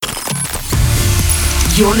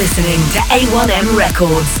You're listening to A1M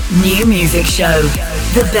Records New Music Show.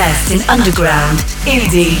 The best in underground,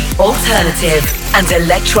 indie, alternative, and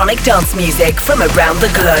electronic dance music from around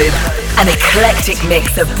the globe. An eclectic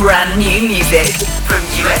mix of brand new music from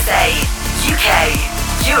USA, UK,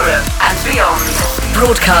 Europe, and beyond.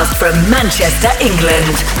 Broadcast from Manchester,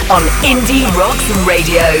 England on Indie Rocks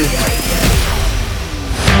Radio.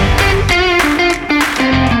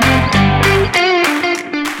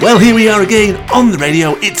 Well, here we are again on the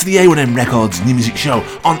radio. It's the A1M Records New Music Show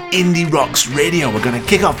on Indie Rocks Radio. We're going to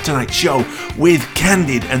kick off tonight's show with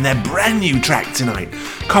Candid and their brand new track tonight.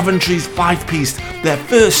 Coventry's five-piece, their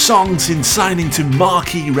first song since signing to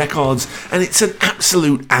Marquee Records, and it's an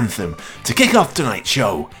absolute anthem. To kick off tonight's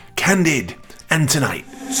show, Candid and Tonight.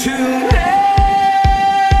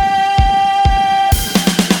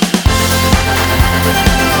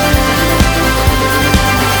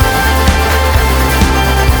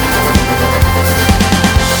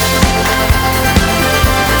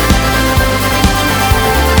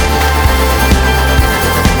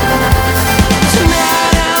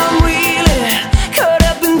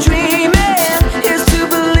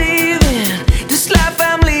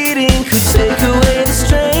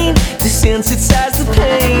 Sensitize the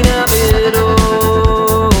pain of it all.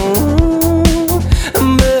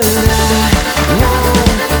 But I won't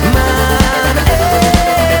mind at all.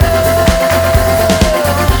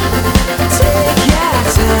 Take your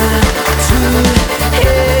time to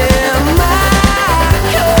hear my call.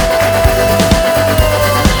 Tonight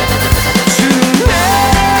we're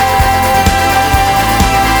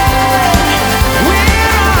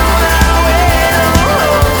on our way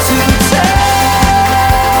home to take.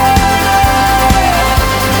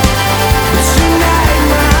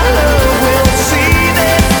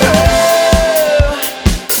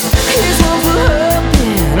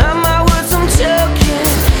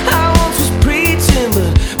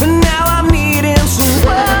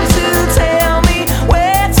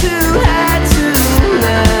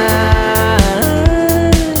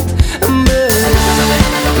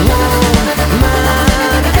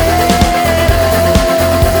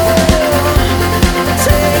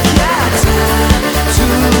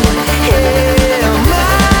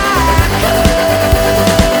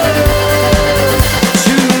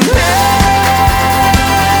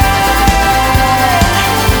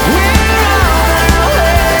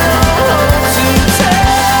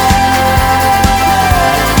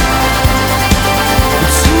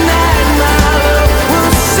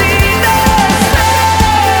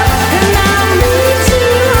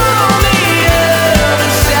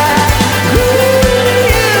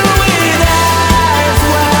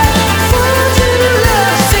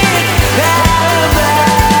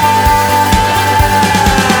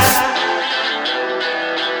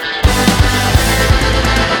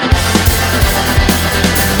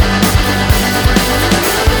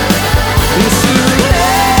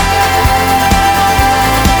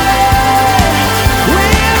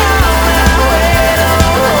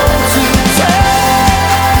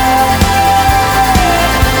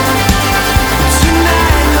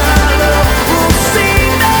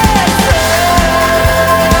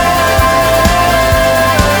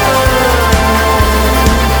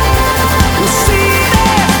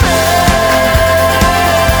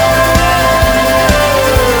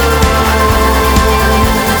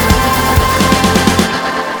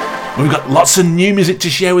 Lots of new music to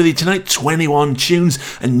share with you tonight. 21 tunes,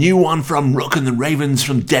 a new one from Rook and the Ravens,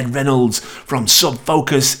 from Dead Reynolds, from Sub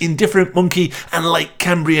Focus, Indifferent Monkey and Lake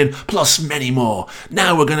Cambrian, plus many more.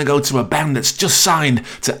 Now we're going to go to a band that's just signed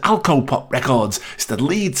to Alcopop Records. It's the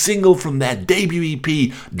lead single from their debut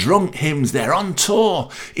EP, Drunk Hymns. They're on tour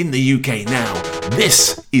in the UK now.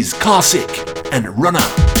 This is Carsick and Runner.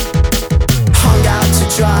 Hung out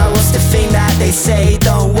to dry, what's the thing that they say?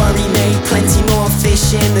 Don't worry mate, plenty more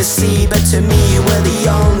fish in the sea. But to me you were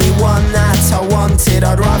the only one that I wanted.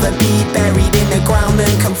 I'd rather be buried in the ground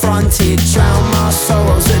than confronted. Drown my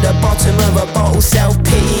sorrows at the bottom of a bottle.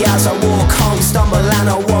 Self-pity as I walk home, stumble and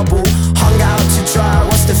I wobble. Hung out to dry,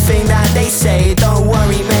 what's the thing that they say? Don't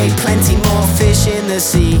worry mate, plenty more fish in the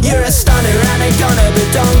sea. You're a stunner and a gunner, but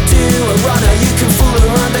don't do a runner. You can fool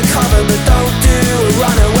her undercover, but don't do a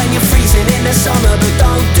runner. When you're freezing in the summer, but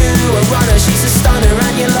don't do a runner. She's a stunner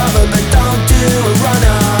and you love her, but don't do a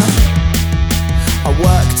runner. I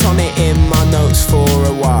worked on it in my notes for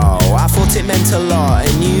a while. I thought it meant a lot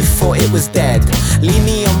and you thought it was dead. Leave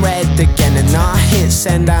me on red again and I hit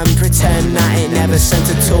send and pretend that it never sent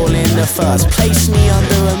at all in the first. Place me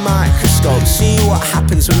under a microscope, see what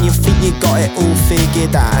happens when you think you got it all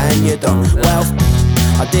figured out and you don't. Well,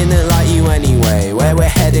 I didn't like you anyway. Where we're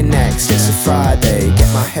heading next, it's a Friday,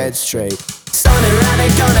 get my head straight. Stunner and a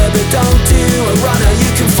gunner, but don't do a runner.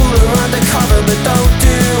 You can fool her undercover, but don't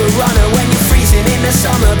do a runner. When you're freezing in the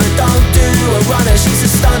summer, but don't do a runner. She's a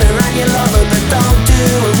stunner and you love her, but don't do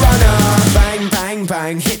a runner. Bang, bang,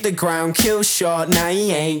 bang, hit the ground, kill shot. Now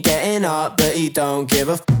he ain't getting up, but he don't give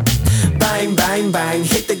a Bang, bang, bang,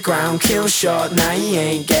 hit the ground, kill shot. Now he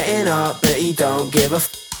ain't getting up, but he don't give a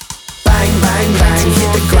Bang, bang, bang,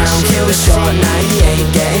 hit the ground, kill shot. Now he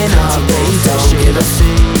ain't getting up, but he don't give a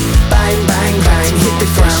Bang, bang, bang, hit the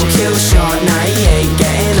ground, kill shot. Now he ain't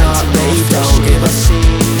getting up, but he don't give a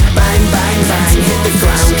Bang, bang, bang, hit the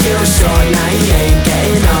ground, kill shot. Now he ain't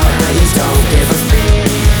getting up, but he don't give a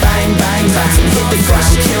Bang, bang, bang, hit the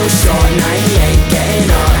ground, kill shot. Now he ain't getting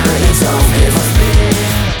up, but he don't give a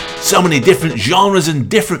So many different genres and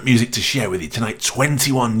different music to share with you tonight.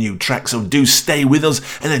 21 new tracks, so do stay with us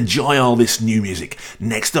and enjoy all this new music.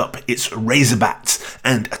 Next up, it's Razorbats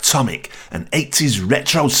and Atomic, an 80s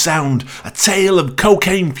retro sound, a tale of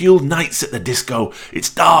cocaine-fueled nights at the disco. It's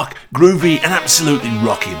dark, groovy and absolutely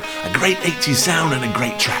rocking. A great 80s sound and a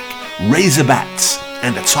great track. Razorbats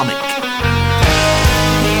and Atomic.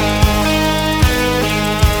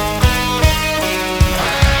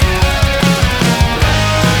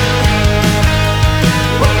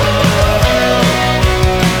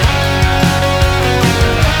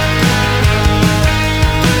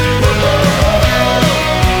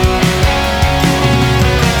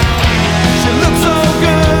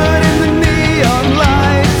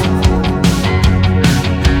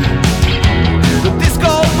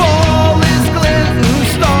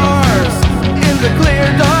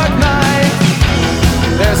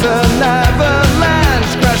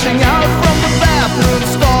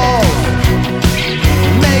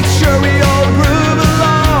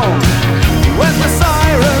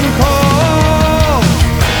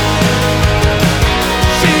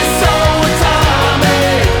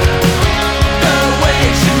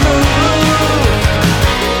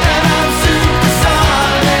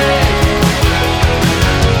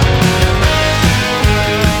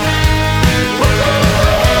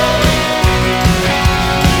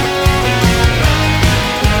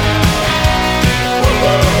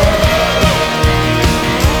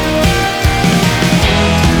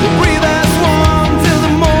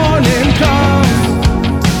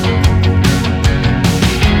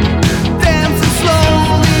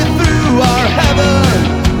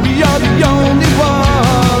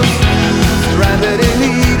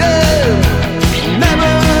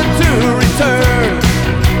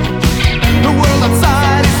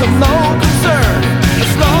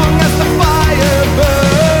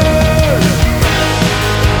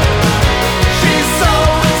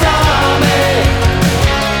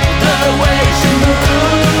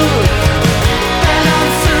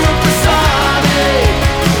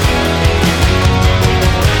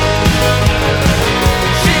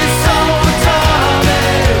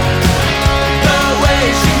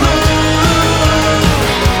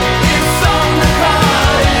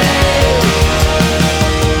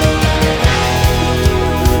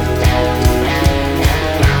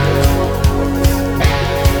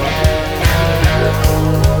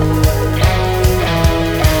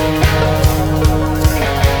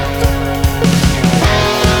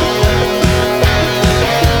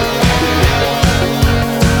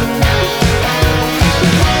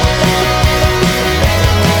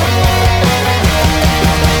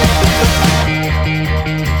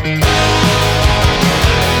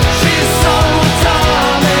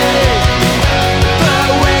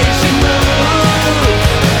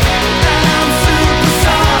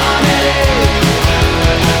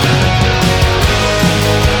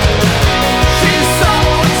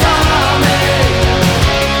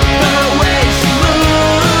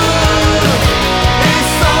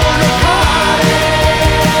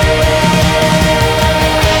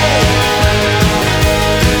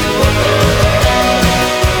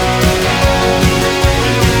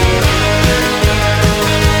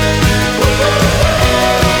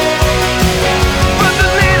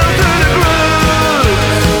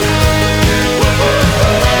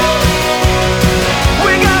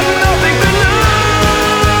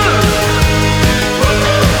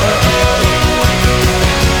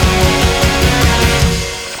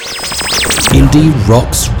 Indie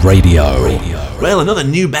Rocks Radio. Well, another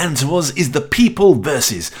new band to us is The People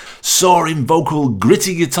Versus. Soaring vocal,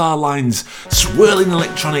 gritty guitar lines, swirling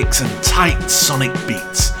electronics and tight sonic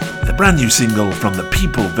beats. The brand new single from The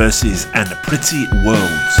People Versus and Pretty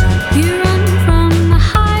Worlds. You run from the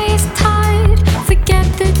highest tide, forget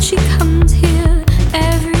that she comes here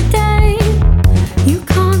every day. You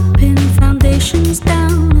can't pin foundations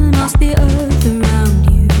down and ask the earth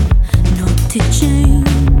around you not to change.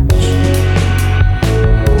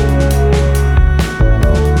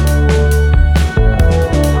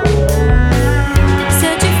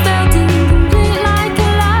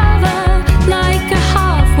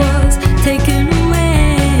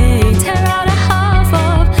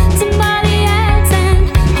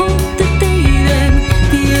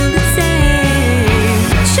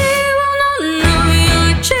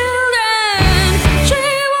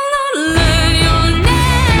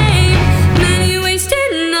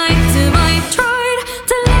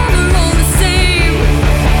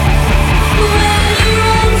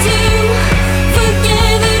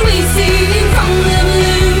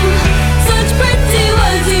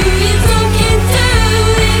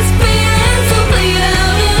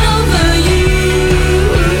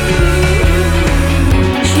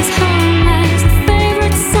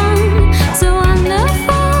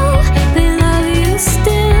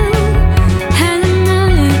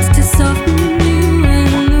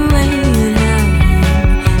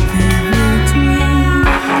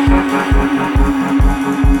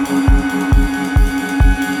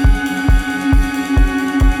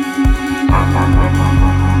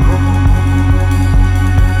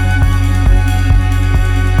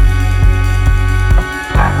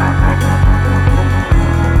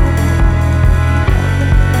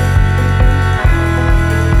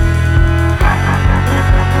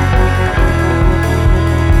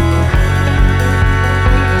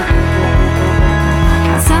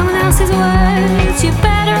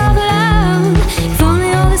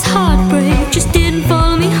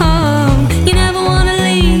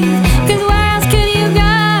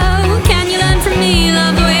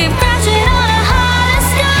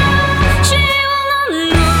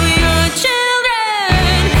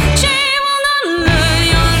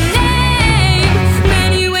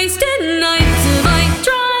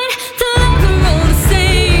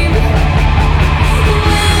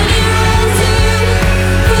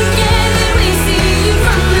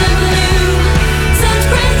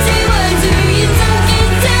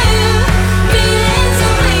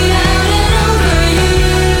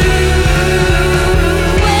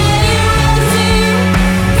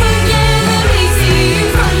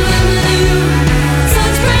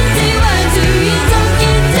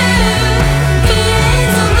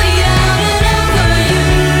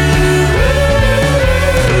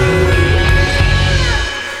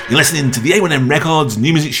 You're listening to the A1M Records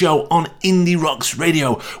new music show on Indie Rocks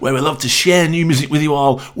Radio, where we love to share new music with you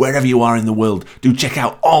all wherever you are in the world. Do check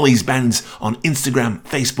out all these bands on Instagram,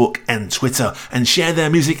 Facebook and Twitter and share their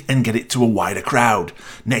music and get it to a wider crowd.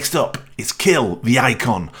 Next up, it's Kill the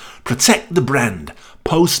Icon, Protect the Brand,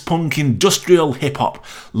 post-punk industrial hip-hop,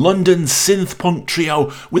 London synth-punk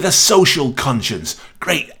trio with a social conscience.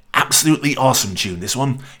 Great, absolutely awesome tune, this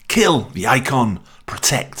one. Kill the Icon,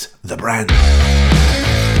 Protect the Brand.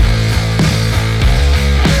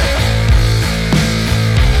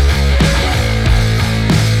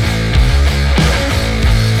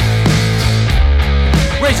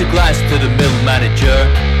 Raise a glass to the mill manager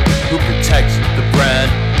who protects the brand,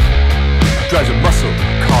 drives a muscle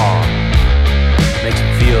car, makes me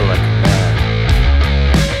feel like a man,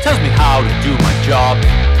 tells me how to do my job,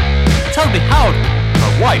 tells me how to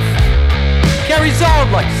my wife, carries on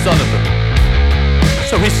like a son of a,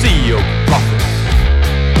 so his CEO can profit.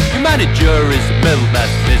 Your manager is a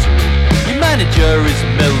middleman's misery. Your manager is a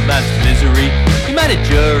middleman's misery. Your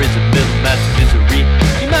manager is a middleman's misery.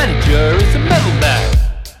 Your manager is a middleman.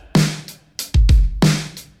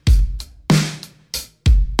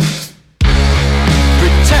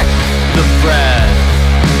 The brand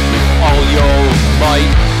with all your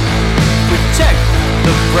might. Protect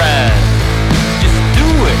the brand. Just do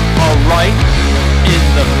it alright. In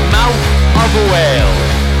the mouth of a whale.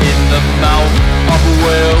 In the mouth of a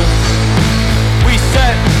whale. We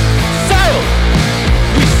set sail.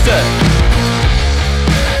 We set.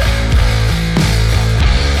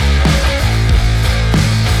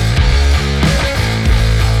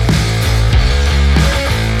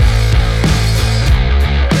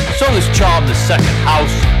 So let's charm the second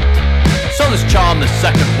house. So let's charm the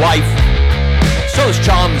second wife. So let's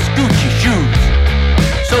charm the Gucci shoes.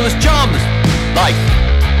 So let's charm this life.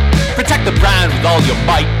 Protect the brand with all your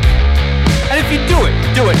might. And if you do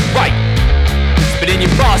it right. Spit in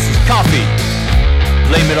your boss's coffee.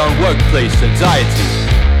 Blame it on workplace anxiety.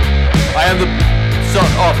 I am the son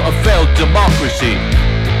of a failed democracy.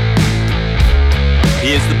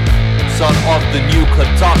 He is the son of the new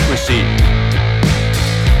kleptocracy.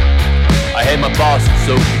 I hate my boss and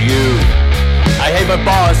so should you. I hate my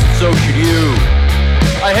boss and so should you.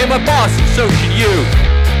 I hate my boss and so should you.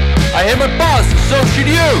 I hate my boss and so should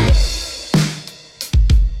you.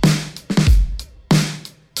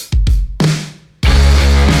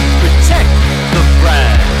 Protect the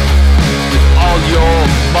brand with all your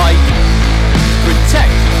might.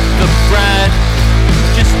 Protect the brand.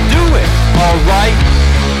 Just do it alright.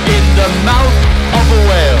 In the mouth of a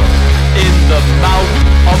whale. In the mouth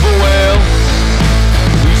of a whale.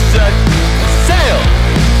 We set sail.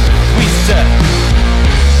 We set.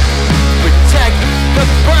 Protect the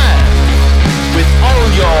brand with all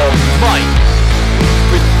your might.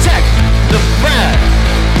 Protect the brand.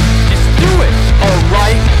 Just do it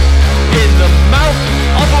alright. In the mouth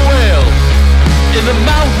of a whale. In the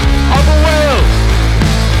mouth of a whale.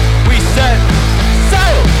 We set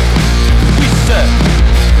sail. We set.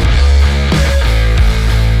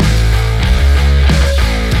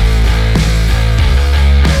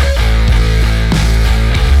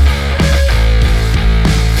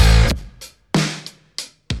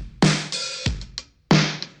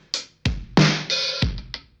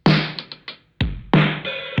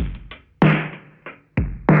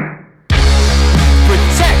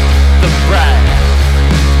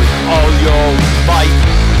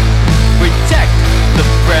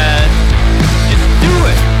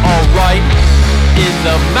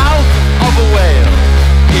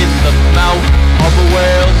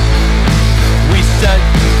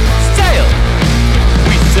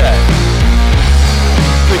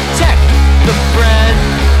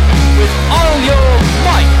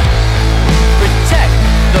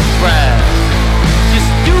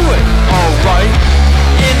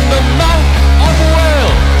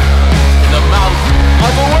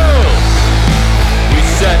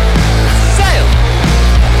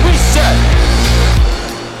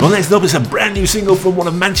 Well, next up is a brand new single from one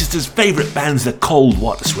of Manchester's favourite bands, the Cold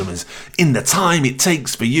Water Swimmers, In the Time It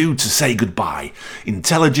Takes for You to Say Goodbye.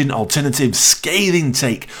 Intelligent, alternative, scathing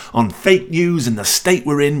take on fake news and the state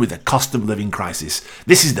we're in with the cost of living crisis.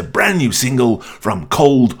 This is the brand new single from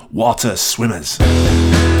Cold Water Swimmers.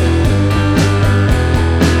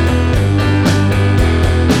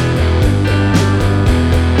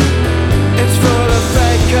 It's full of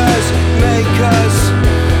fakers, makers,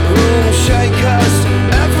 room shakers.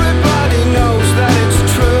 Everybody knows that it's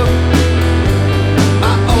true.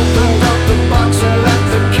 I opened up the box and let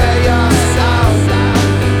the chaos out,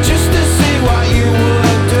 just to see what you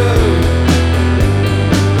would do.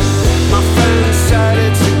 My friend said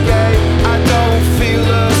it's a game, I don't feel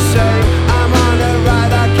the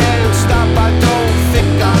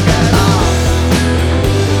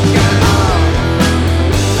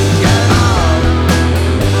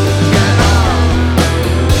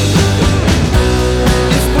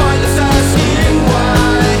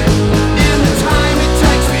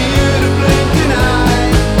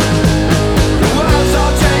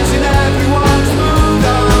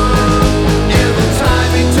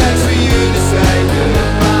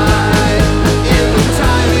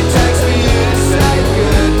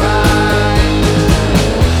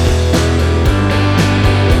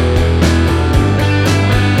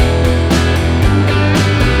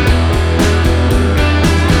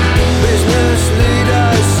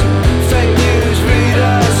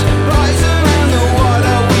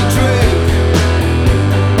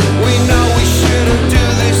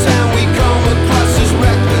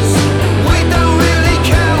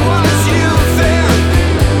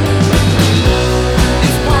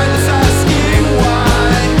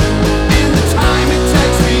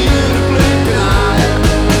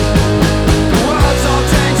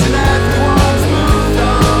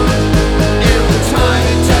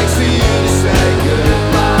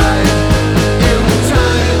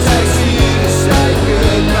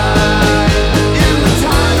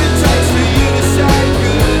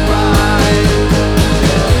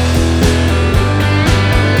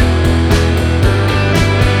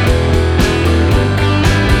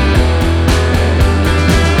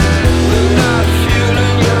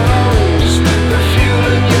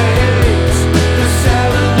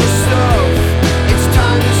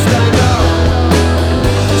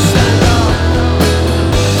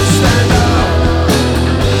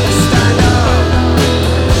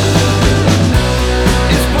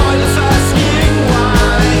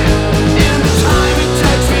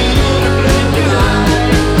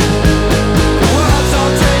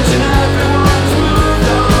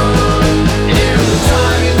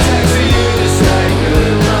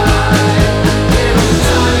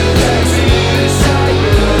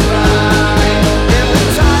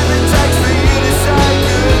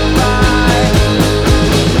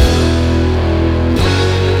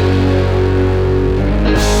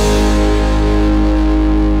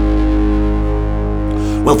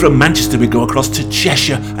Well, from Manchester we go across to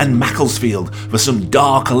Cheshire and Macclesfield for some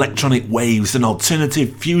dark electronic waves, an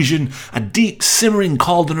alternative fusion, a deep simmering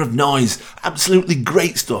cauldron of noise, absolutely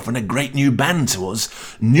great stuff, and a great new band to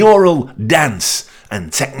us, Neural Dance and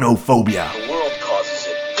Technophobia. The world causes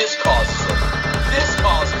it, this causes it, this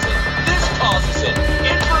causes it, this causes it,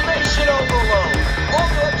 information overload, all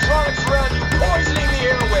the electronics around you poisoning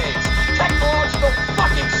the airwaves, technological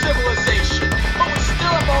fucking civilization, but we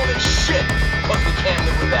still have all this shit, because we can't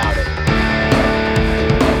live without it.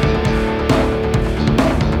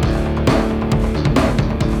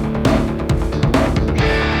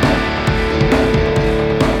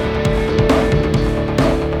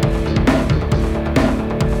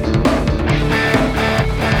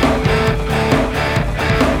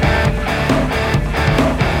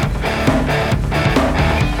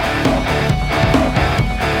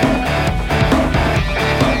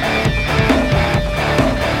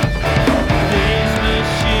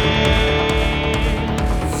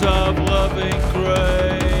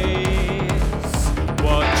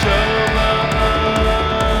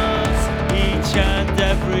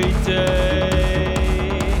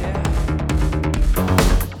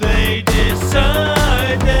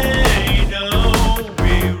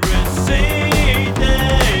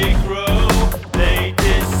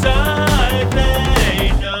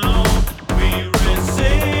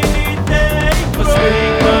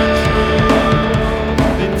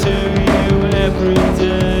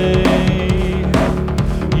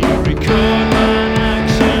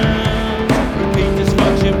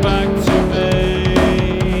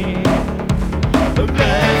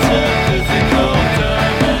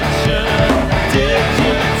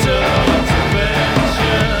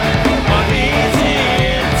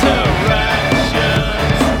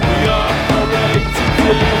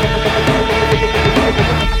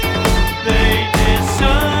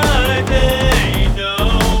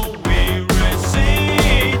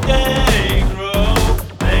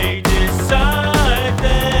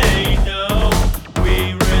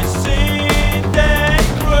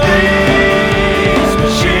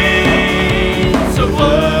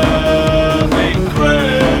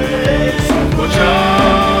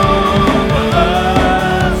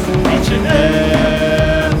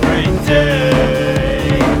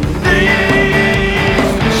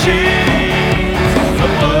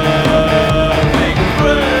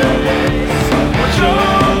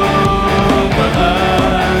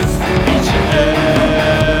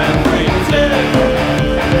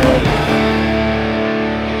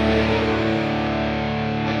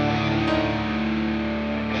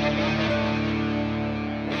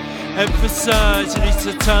 Emphasize, you need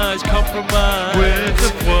to ties, compromise. With the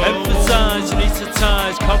flow. Emphasize, you need to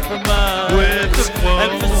ties, compromise. With the flow.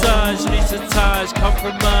 Emphasize, you need to ties,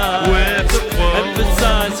 compromise. With the flow.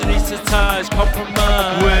 Emphasize, you need to ties,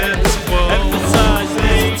 compromise. With the flow. Emphasize, you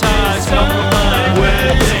need to ties, compromise.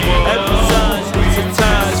 With the flow. Emphasize, you need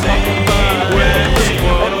to ties, compromise. With the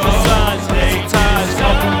flow. Emphasize, you need to ties,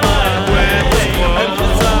 compromise. With the flow.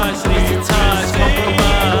 Emphasize, you need to ties, compromise.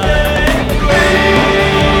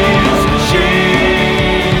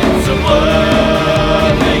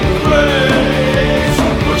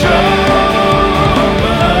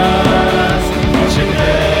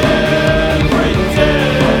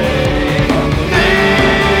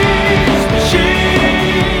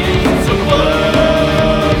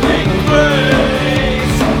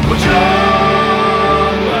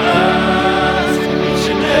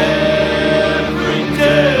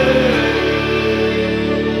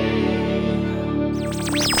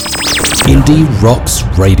 Indie Rocks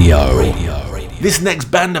Radio. This next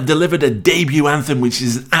band have delivered a debut anthem which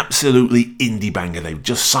is an absolutely indie banger. They've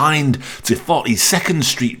just signed to 42nd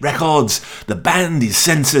Street Records. The band is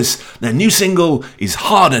Census. Their new single is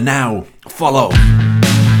Harder Now. Follow.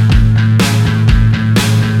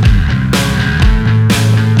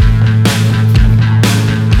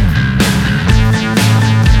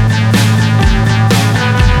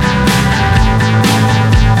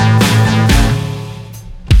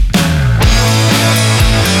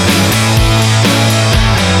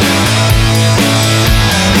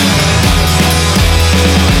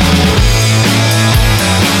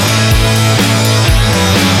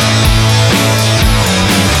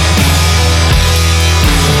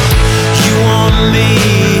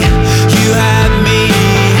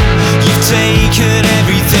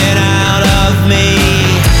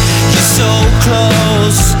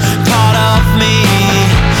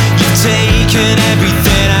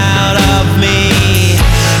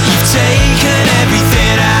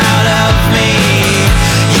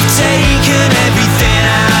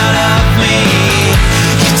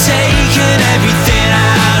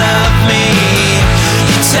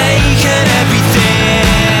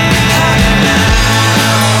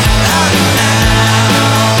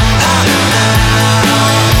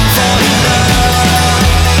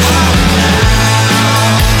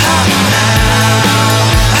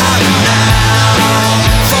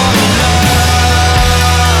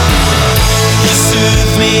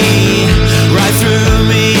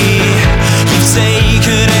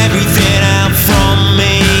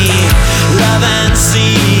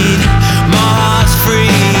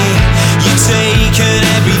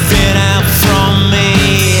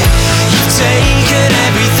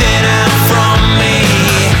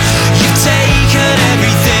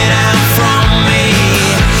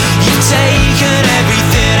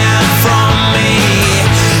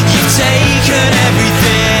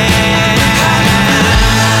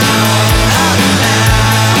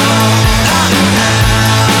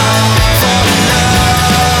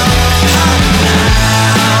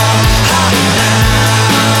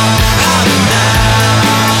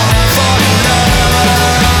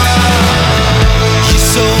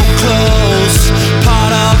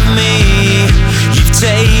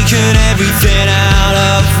 everything out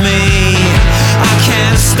of me. I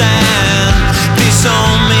can't stand this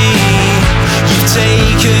on me. You've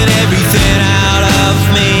taken everything out of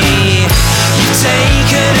me. You've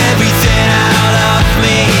taken everything out of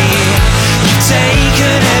me. You've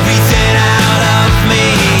taken everything out of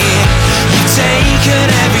me. You've taken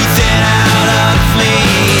everything out of me.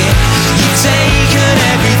 You've taken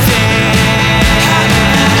everything.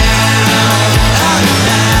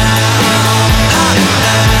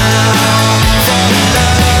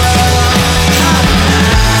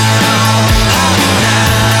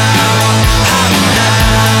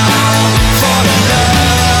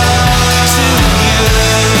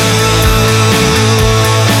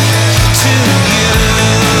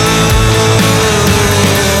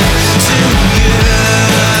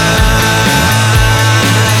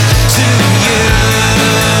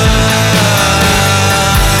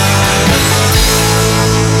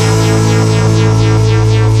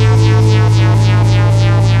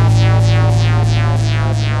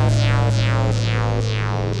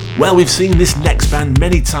 Well, we've seen this next band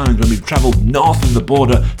many times when we've travelled north of the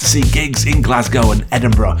border to see gigs in Glasgow and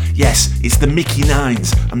Edinburgh. Yes, it's the Mickey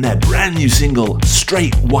Nines and their brand new single,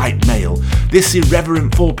 Straight White Male. This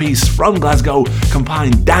irreverent four-piece from Glasgow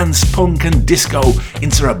combined dance, punk and disco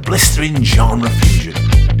into a blistering genre fusion.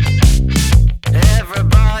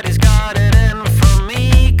 Everybody's got it in for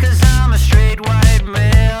me, 'cause I'm a straight white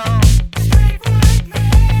male.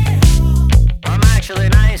 I'm actually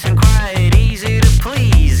nice and quite easy to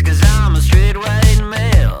please, 'cause I'm a straight white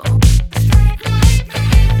male.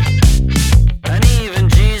 And even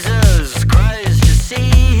Jesus Christ, you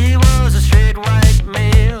see, he was a straight white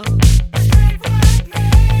male.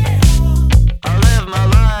 I live my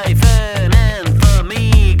life in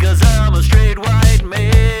infamy, 'cause I'm a straight white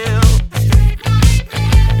male.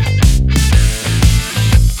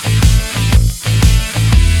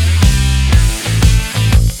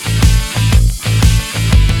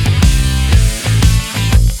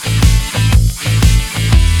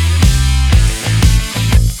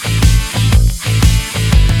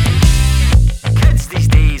 Kids these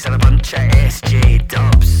days are a bunch of SJ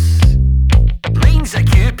dubs. Mine's a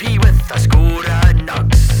QP with a score of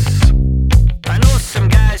nugs. I know some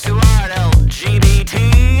guys who are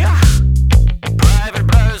LGBT. Private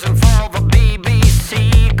browsing for the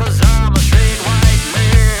BBC, 'cause I'm a straight white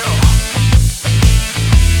male.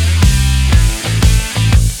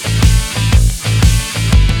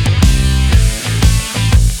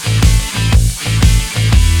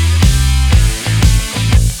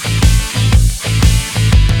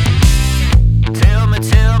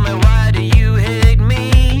 Tell me, why do you hate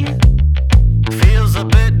me? Feels a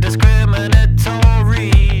bit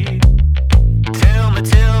discriminatory.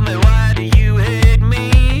 Tell me, why do you hate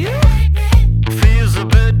me? Feels a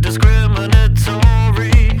bit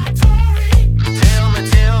discriminatory. Tell me,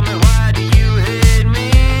 why do you hate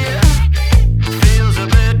me? Feels a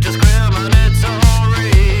bit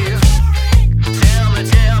discriminatory.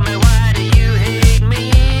 Tell me, why do you hate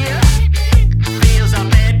me? Feels a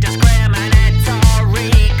bit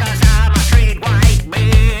discriminatory, 'cause I'm a straight white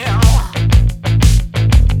male.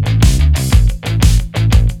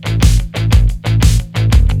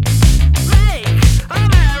 Make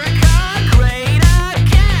America great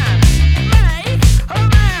again. Make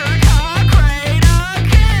America great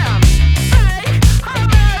again. Make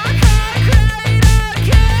America great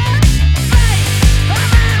again. Make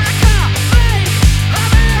America, make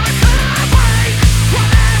America break.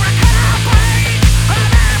 America break. America break.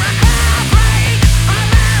 America break.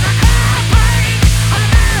 America break.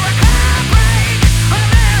 America break.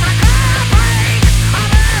 America break.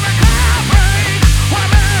 America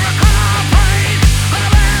break.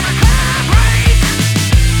 America break.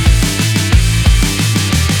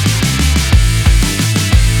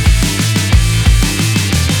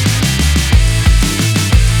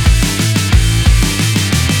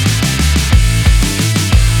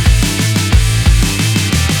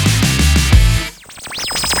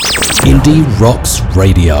 Indie Rocks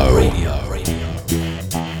Radio.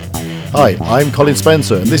 Hi, I'm Colin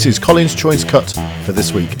Spencer, and this is Colin's Choice Cut for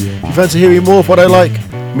this week. If you fancy hearing more of what I like,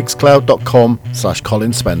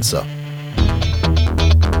 mixcloud.com/Colin Spencer.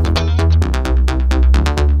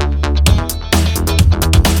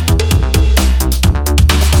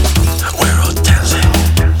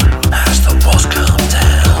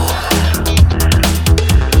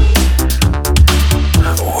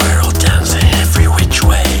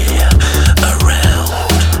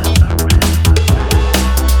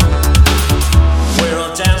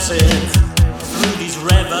 Through these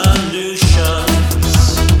revolutions,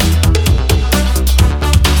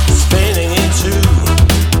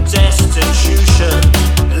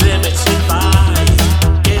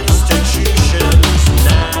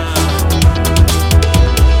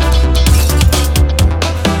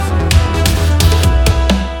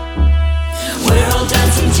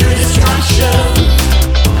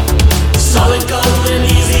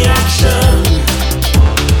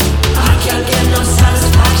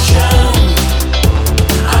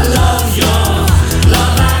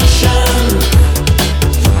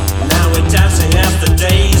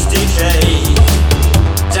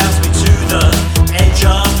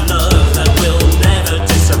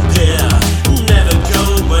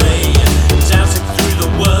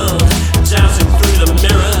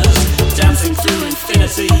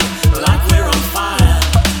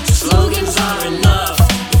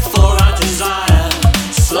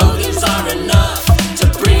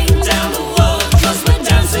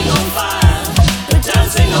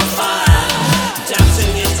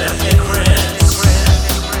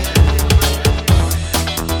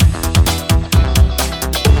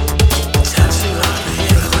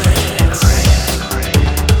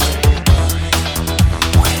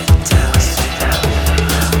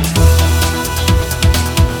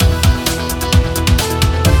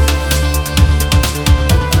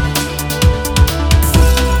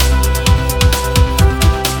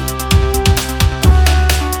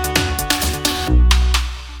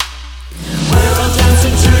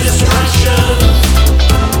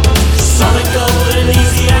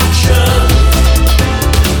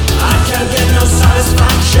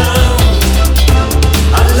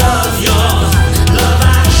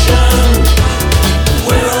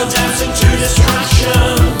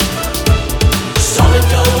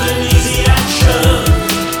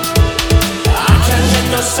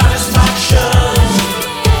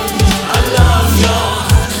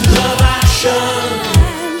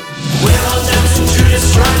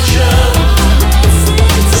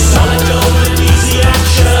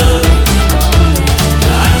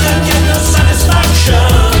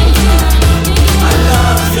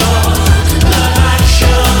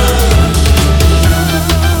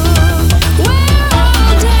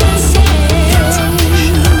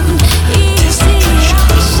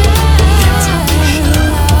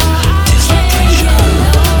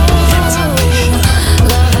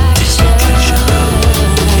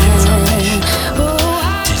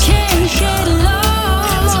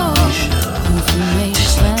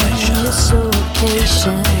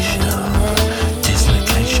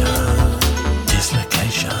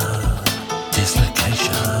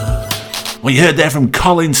 Well, you heard there from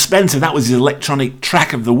Colin Spencer, that was his electronic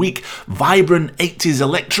track of the week. Vibrant 80s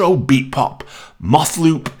electro beat pop.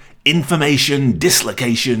 Mothloop, Information,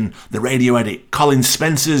 Dislocation, the radio edit. Colin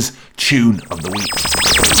Spencer's tune of the week.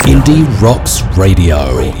 Indie Rocks Radio.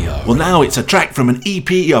 Well, now it's a track from an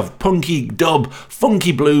EP of punky dub,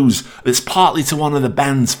 funky blues that's partly to one of the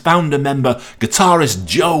band's founder member, guitarist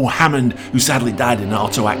Joe Hammond, who sadly died in an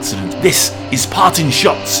auto accident. This is Parting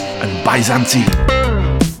Shots and Byzantine.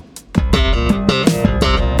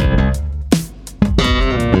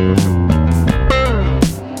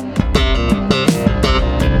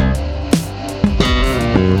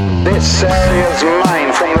 This area's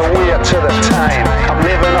mine from the weir to the time. I'm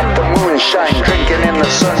living up the moonshine, drinking in the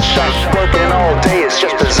sunshine. Working all day, it's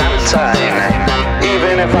just Byzantine.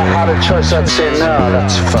 Even if I had a choice, I'd say no,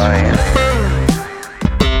 that's fine.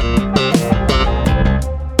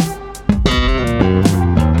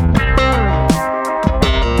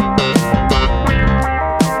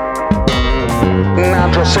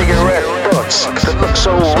 Natural cigarette butts that look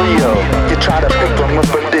so real. You try to pick them up,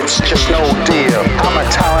 but it's just no deal. I'm a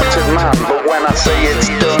talented man, but when I say it's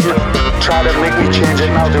done, try to make me change it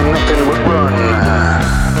and I'll do nothing but run.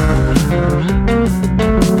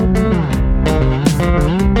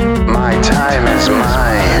 My time is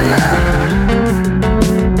mine.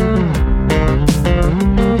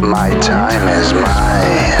 My time is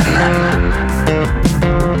mine.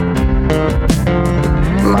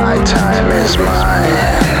 My time is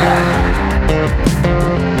mine.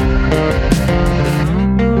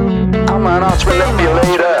 I'm an arts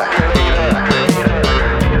manipulator,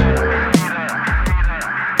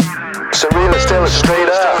 surrealist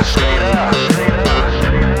illustrator.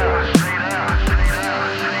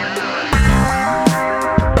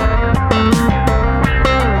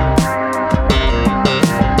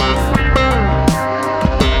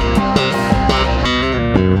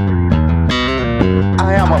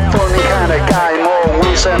 I am a funny kind of guy, more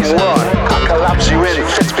ways than one. I collapse you in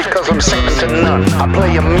fits because I'm second to none. I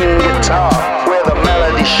play a mean guitar where the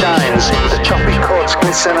melody shines. The choppy chords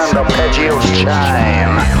glisten and arpeggios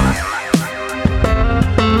chime.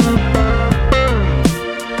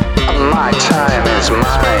 My time is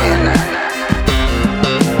mine.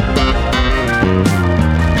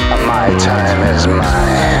 My time is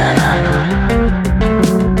mine.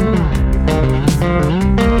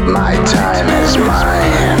 My time is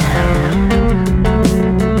mine.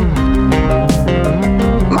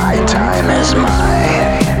 My time is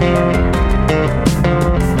mine.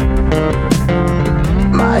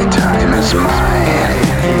 My time is mine.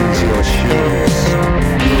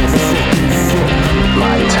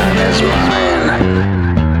 My time is mine.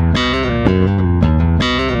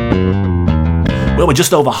 Well, we're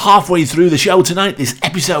just over halfway through the show tonight. This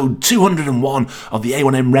episode 201 of the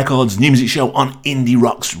A1M Records New Music Show on Indie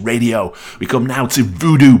Rocks Radio. We come now to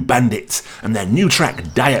Voodoo Bandits and their new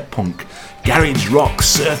track Diet Punk. Garage rock,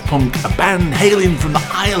 surf punk, a band hailing from the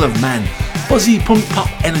Isle of Man. Fuzzy punk pop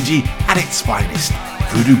energy at its finest.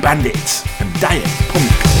 Voodoo Bandits and Diet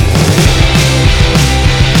Punk.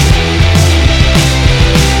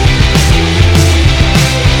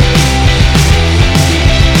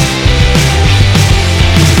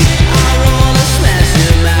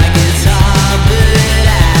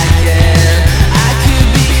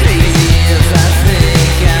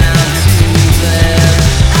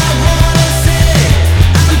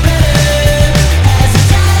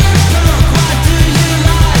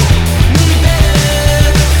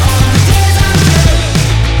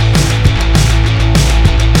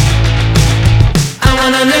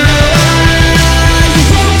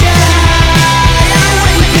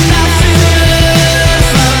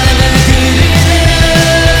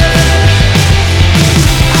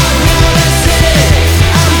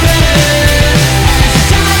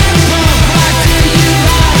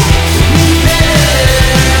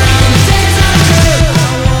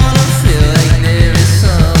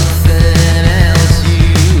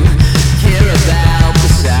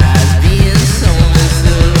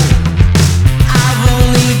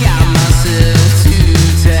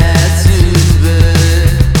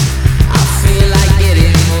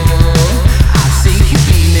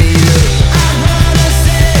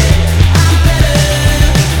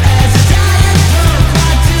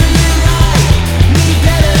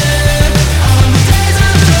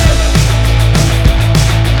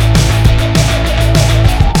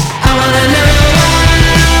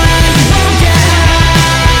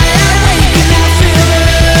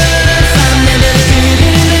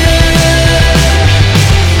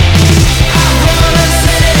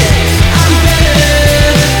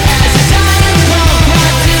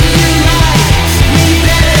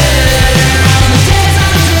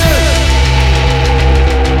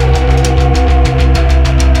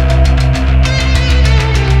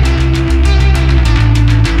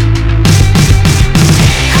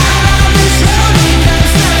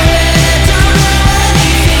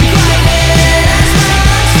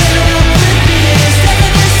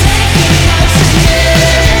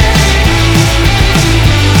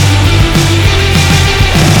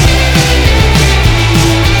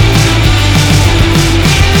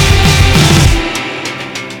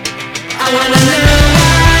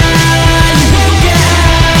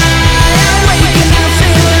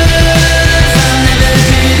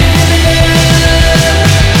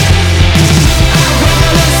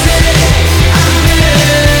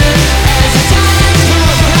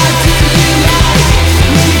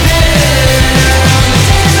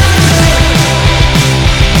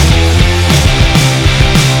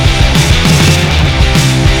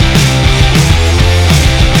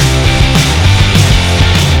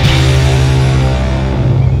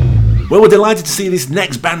 delighted to see this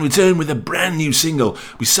next band return with a brand new single.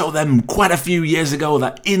 We saw them quite a few years ago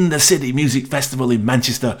at In the City Music Festival in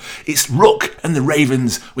Manchester. It's Rook and the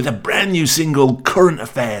Ravens with a brand new single, Current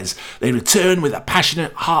Affairs. They return with a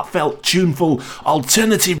passionate, heartfelt, tuneful,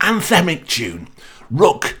 alternative, anthemic tune.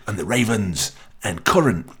 Rook and the Ravens and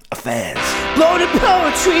Current Affairs. Bloated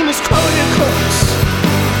poetry misquoted quotes.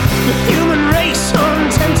 The human race on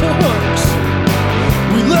tenterhooks.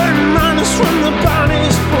 We learn manners from the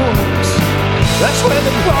Barney's books. That's where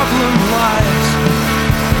the problem lies.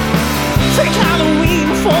 Fake Halloween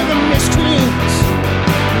for the miscreants.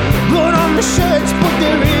 Blood on the shirts, but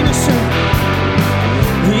they're innocent.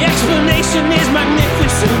 The explanation is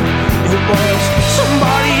magnificent. It was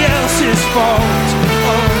somebody else's fault.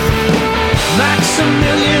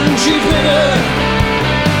 Maximilian Jupiter,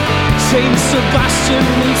 Saint Sebastian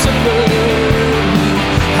Lucifer.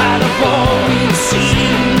 We had a ball, we've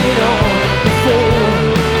seen it all before.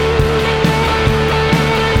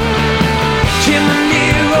 Kim and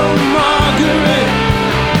Nero, Margaret,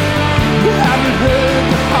 we haven't heard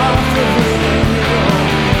the half of it.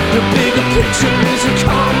 The bigger picture is a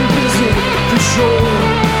composite for sure.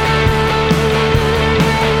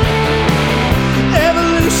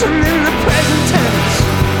 Evolution in the present tense.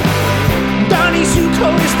 Donnie Zuko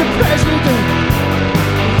is the president.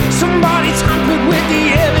 Somebody tampered with the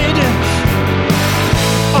evidence.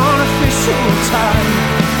 Unofficial time.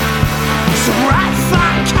 Some rat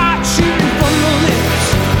fat cat shooting from the lips.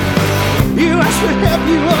 You ask for help,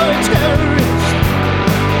 you are a terrorist.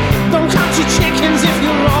 Don't count your chickens if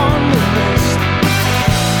you're on the list.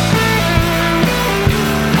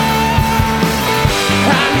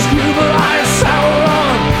 Hands Gruber, eyes sour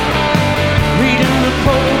on. Reading the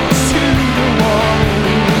poets to the wall.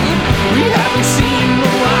 We haven't seen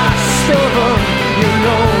the last of them, you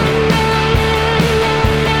know.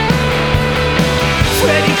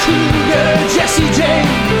 Freddy Krueger, Jesse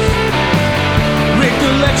James.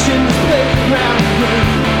 Recollections, playground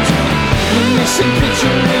games. The missing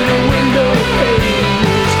picture in a window pane.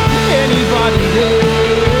 Anybody there?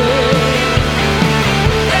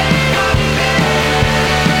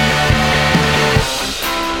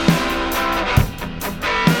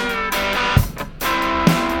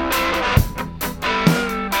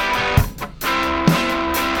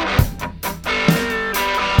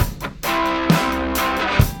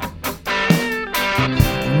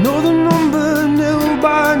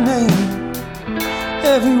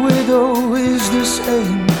 Every widow is the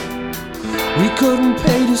same. We couldn't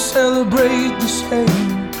pay to celebrate the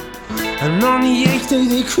same. And on the 8th day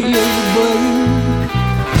they created blame.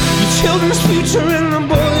 Your children's future in the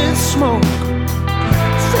bullet smoke.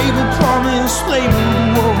 Fabled promise flaming the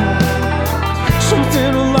wall.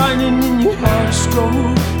 Something aligning in your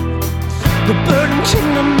horoscope. The burning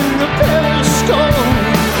kingdom in the periscope.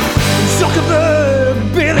 Zuckerberg,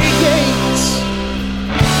 Billy Gates.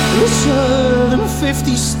 Richer than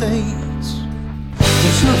 50 states.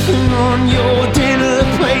 There's nothing on your dinner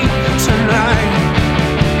plate tonight.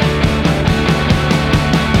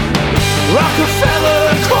 Rockefeller,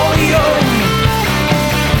 Corleone,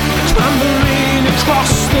 clambering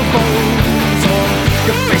across the bones. Or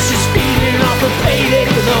the fish is feeding off a payday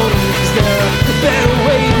loan. Is there a better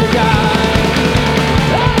way to die?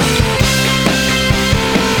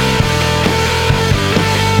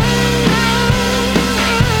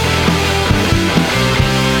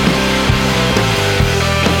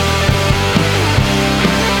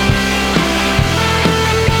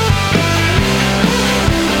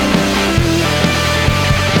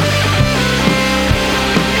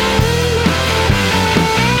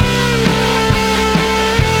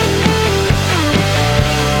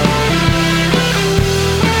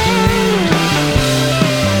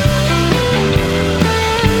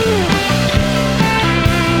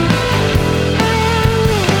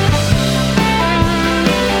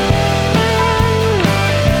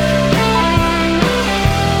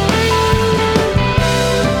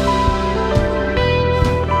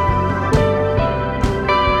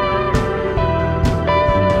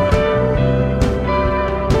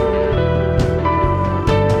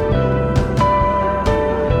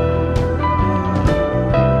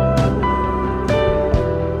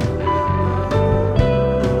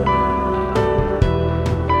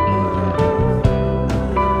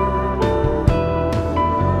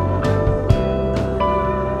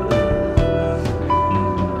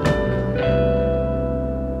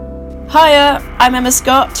 Hiya, I'm Emma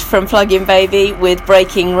Scott from Plug-in Baby with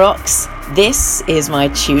Breaking Rocks. This is my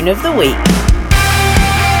tune of the week.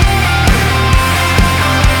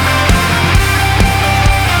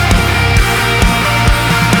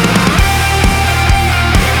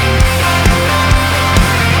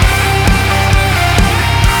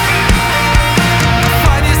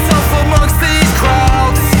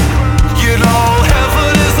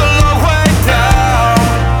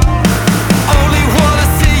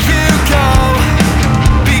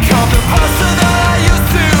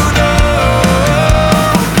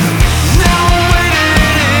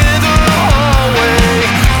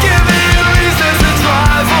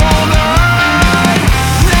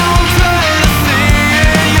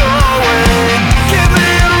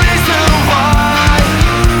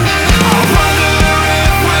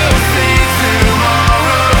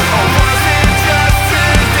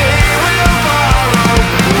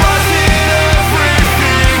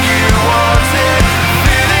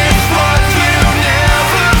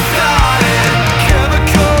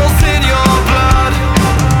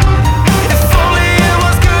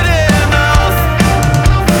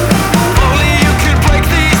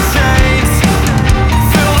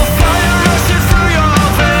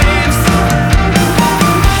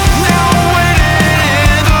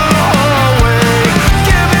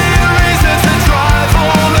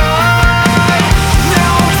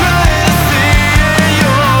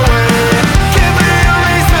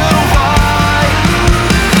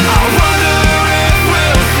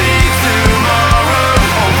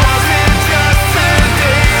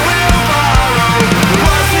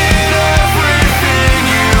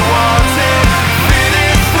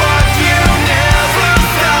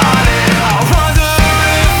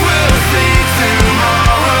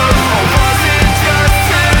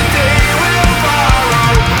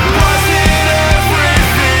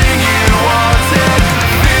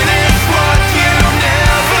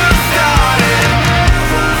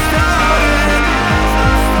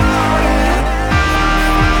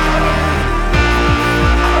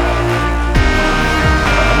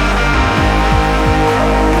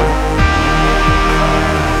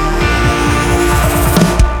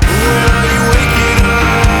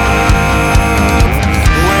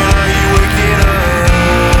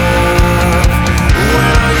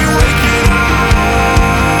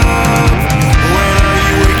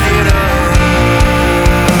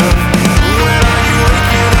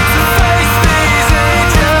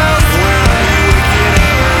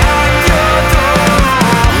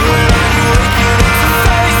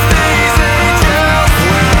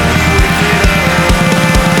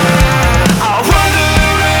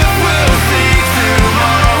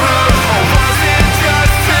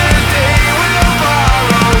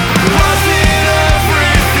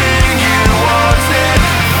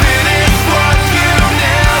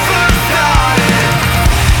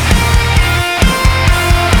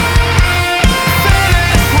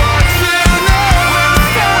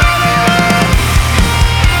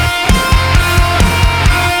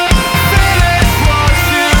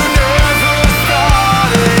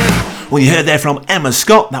 Well, you heard there from Emma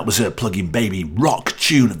Scott, that was her Plug-in Baby rock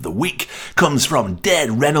tune of the week. Comes from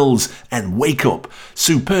Dead Reynolds and Wake Up.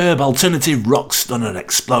 Superb alternative rock stunner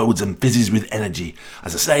explodes and fizzes with energy.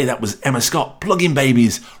 As I say, that was Emma Scott, Plug-in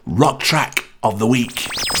Baby's rock track of the week.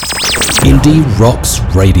 Indie Rocks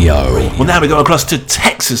Radio. Well, now we go across to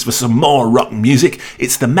Texas for some more rock music.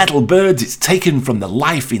 It's the Metal Byrds. It's taken from the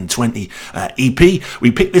Life in 20 EP.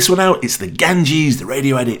 We picked this one out. It's the Ganges, the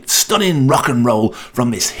radio edit. Stunning rock and roll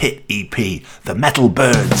from this hit EP. The Metal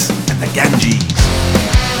Byrds and the Ganges.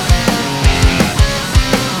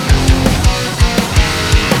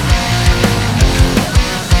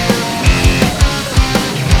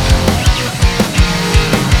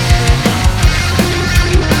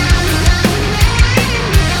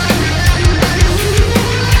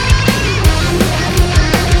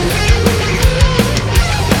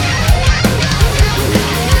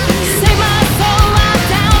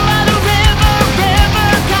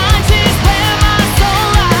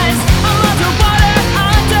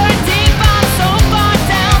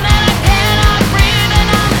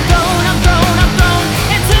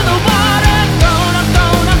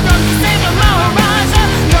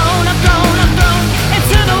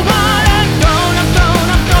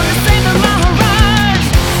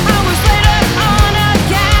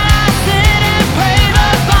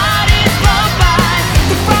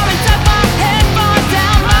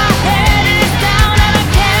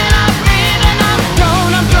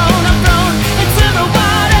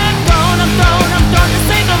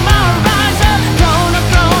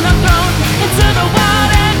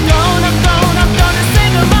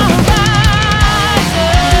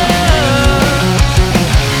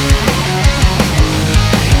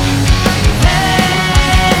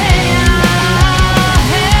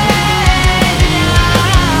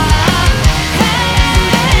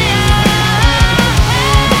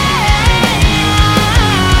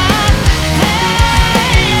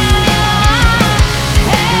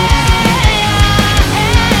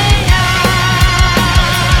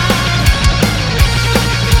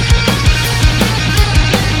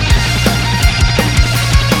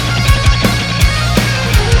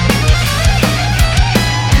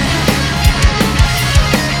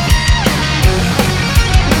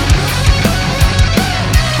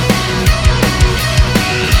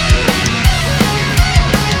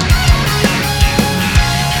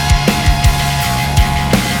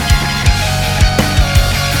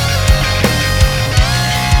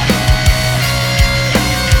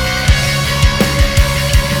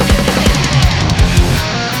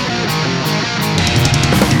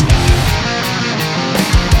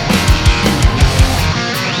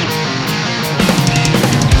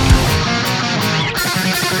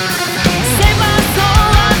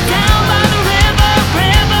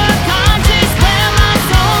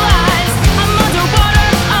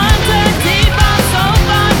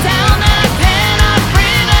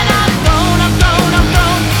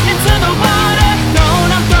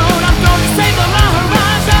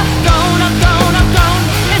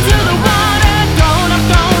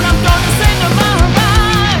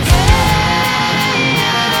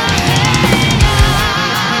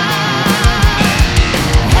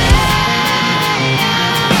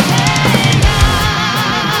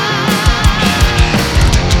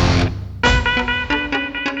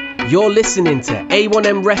 You're listening to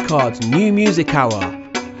A1M Records New Music Hour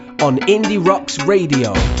on Indie Rocks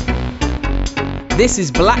Radio. This is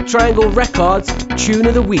Black Triangle Records Tune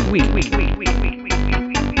of the Week.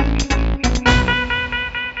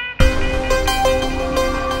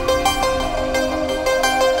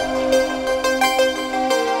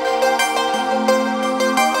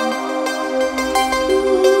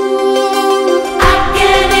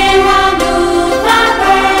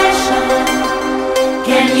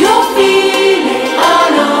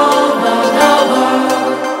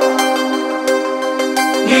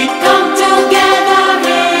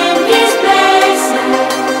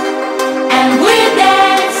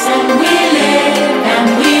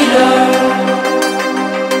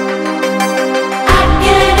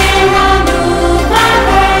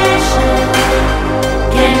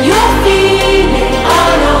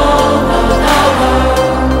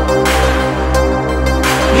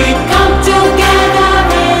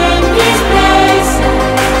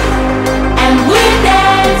 And we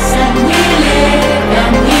dance and we live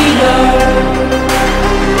and we learn.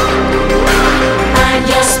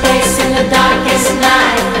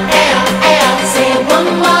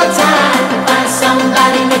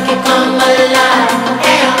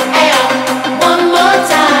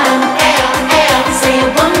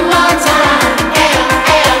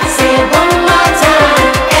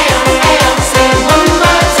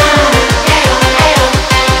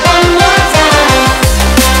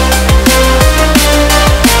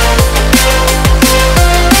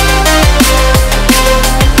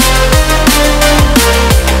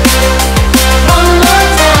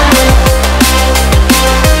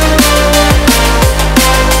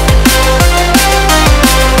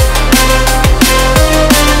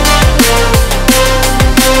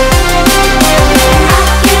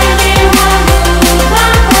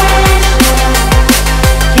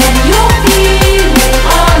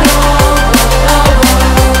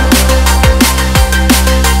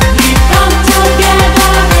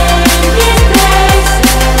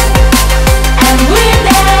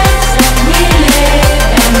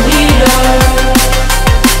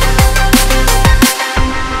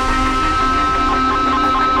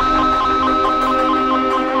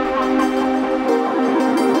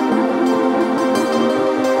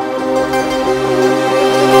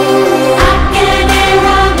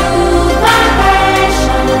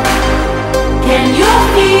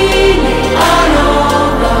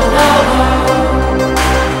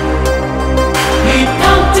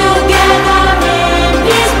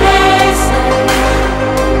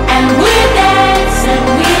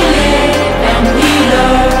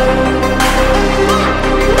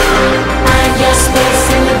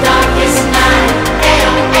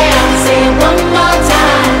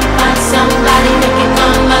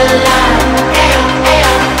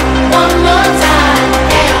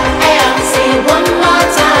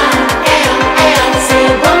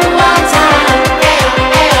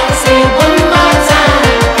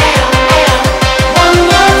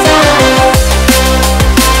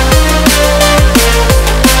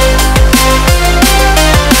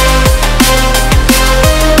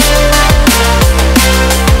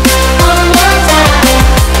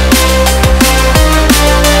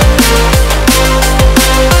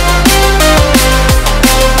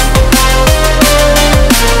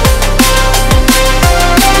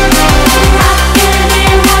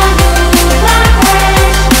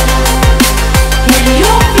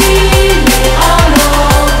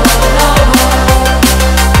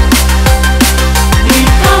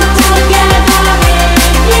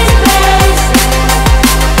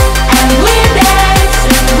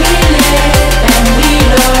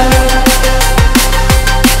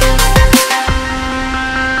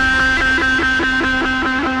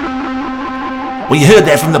 Well, you heard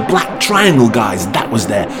there from the Black Triangle guys, that was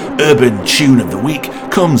their urban tune of the week.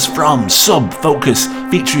 Comes from Sub Focus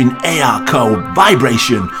featuring ARCO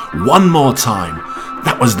Vibration, One More Time.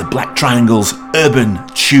 That was the Black Triangle's urban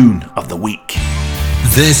tune of the week.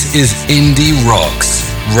 This is Indie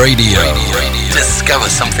Rocks Radio. Discover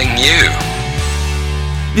something new.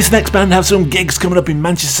 This next band have some gigs coming up in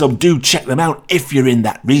Manchester, so do check them out if you're in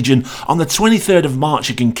that region. On the 23rd of March,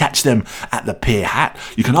 you can catch them at the Pier Hat.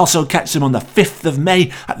 You can also catch them on the 5th of May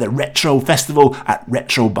at the Retro Festival at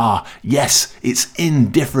Retro Bar. Yes, it's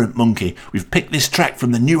Indifferent Monkey. We've picked this track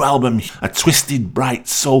from the new album, a twisted, bright,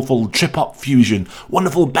 soulful trip-hop fusion.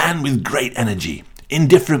 Wonderful band with great energy.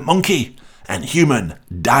 Indifferent Monkey and Human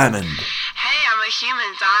Diamond. Hey, I'm a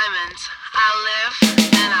human diamond. I'll live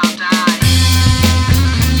and I'll die.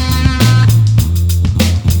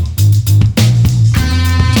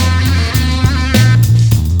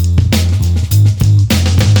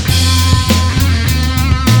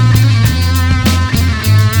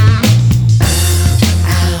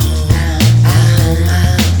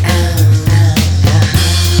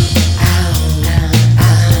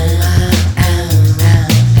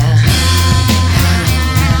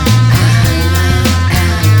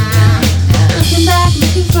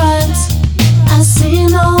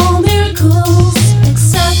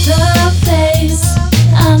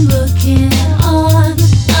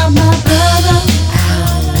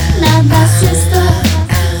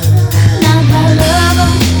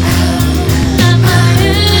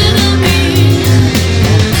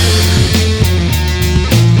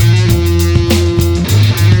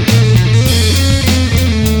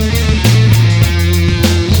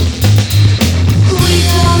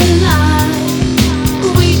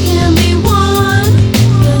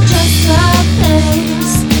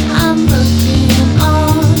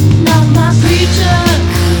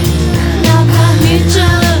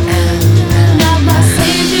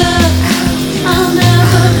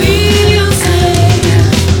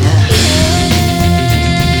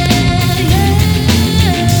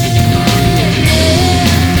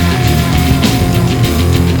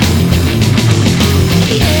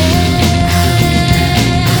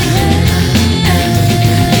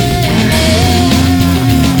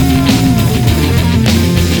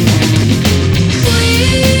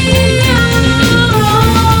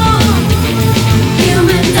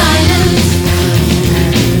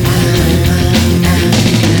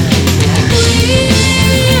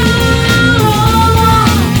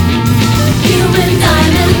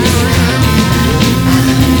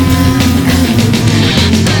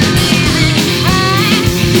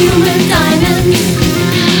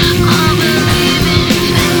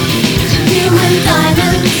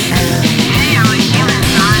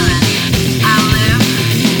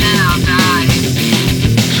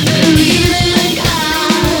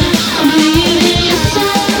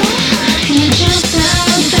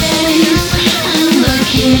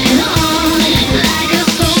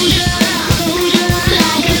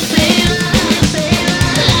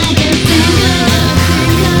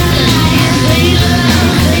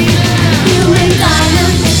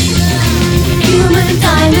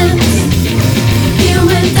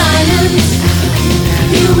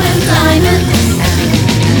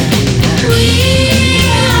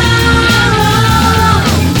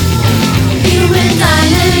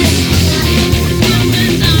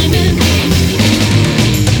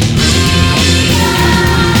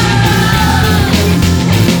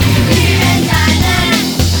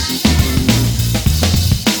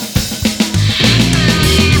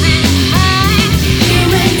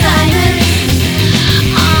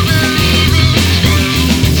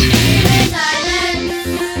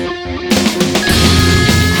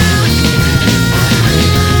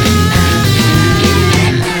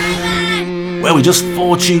 With just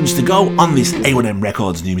 4 tunes to go on this A1M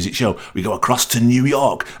Records new music show, we go across to New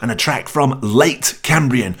York and a track from late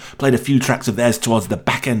Cambrian. Played a few tracks of theirs towards the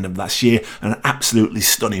back end of last year, and an absolutely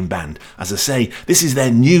stunning band. As I say, this is their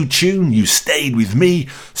new tune, You Stayed With Me.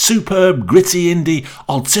 Superb, gritty indie,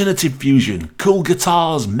 alternative fusion, cool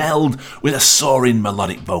guitars meld with a soaring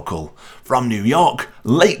melodic vocal. From New York,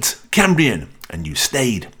 late Cambrian and You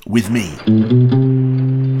Stayed With Me.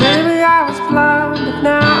 Baby, I was blind, but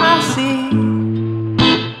now I see.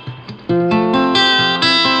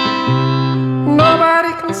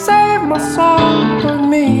 Nobody can save my soul but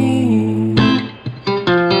me.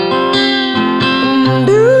 And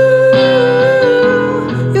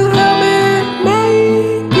you help me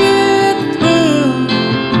make it through.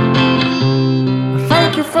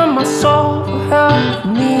 Thank you from my soul for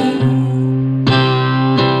helping me.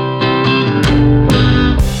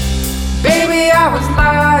 Baby, I was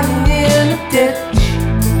lying in a ditch.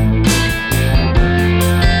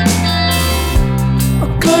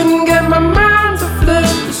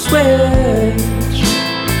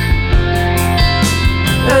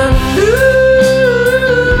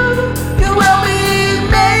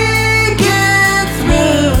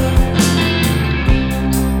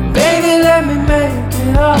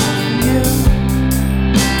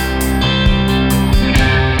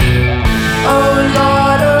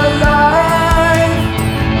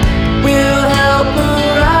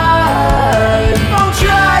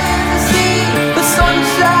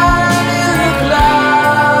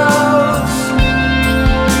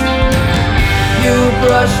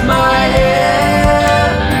 brush my hair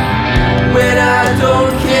when I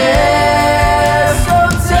don't care. So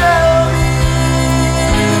tell me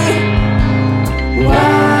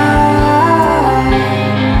why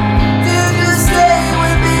did you stay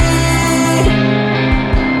with me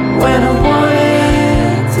when I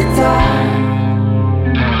wanted to die?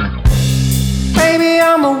 Maybe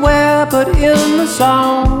I'm aware, but in the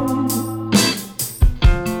zone.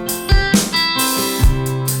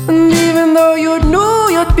 And even though you knew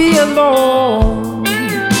you'd be alone,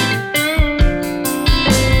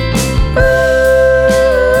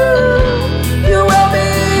 you will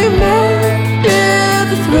be made it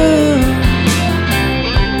through.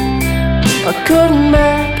 I couldn't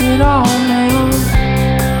make it all now.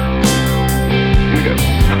 Here we go.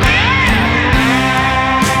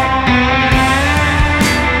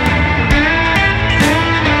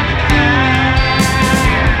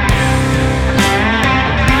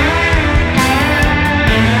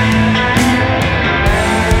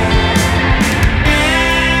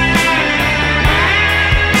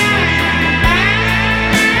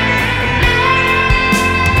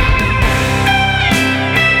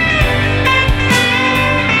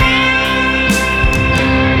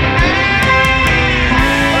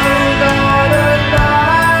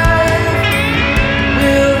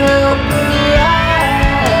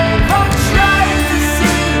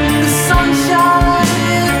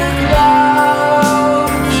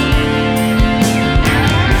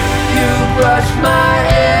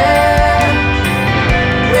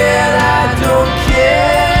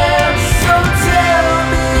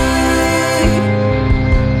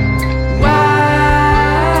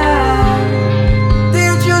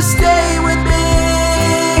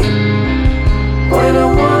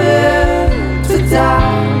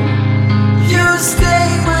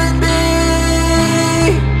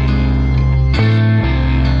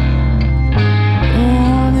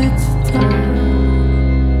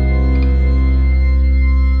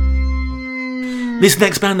 This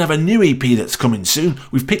next band have a new EP that's coming soon.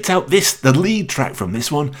 We've picked out this, the lead track from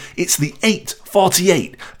this one. It's the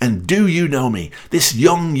 848 and Do You Know Me? This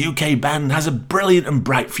young UK band has a brilliant and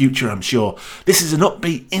bright future, I'm sure. This is an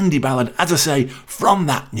upbeat indie ballad, as I say, from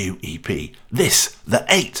that new EP. This, the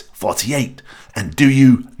 848 and Do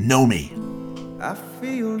You Know Me? I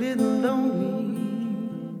feel a little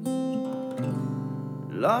lonely,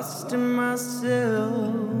 lost in myself.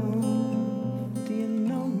 Do you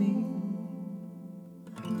know me?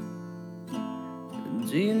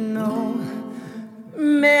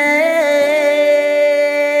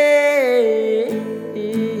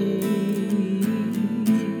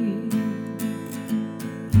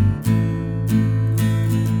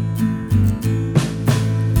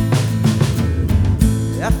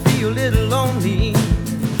 I feel a little lonely,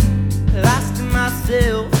 lost in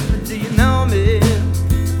myself. Do you know me?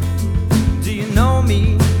 Do you know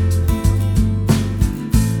me?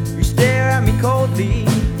 You stare at me coldly,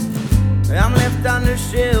 I'm left on the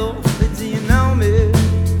shelf. But do you know me?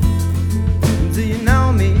 Do you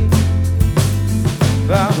know me?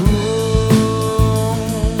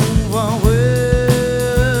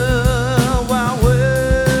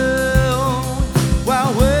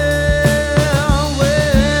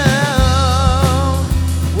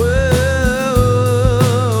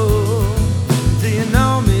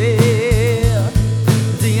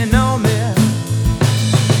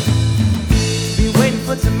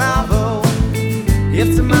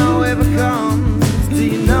 If tomorrow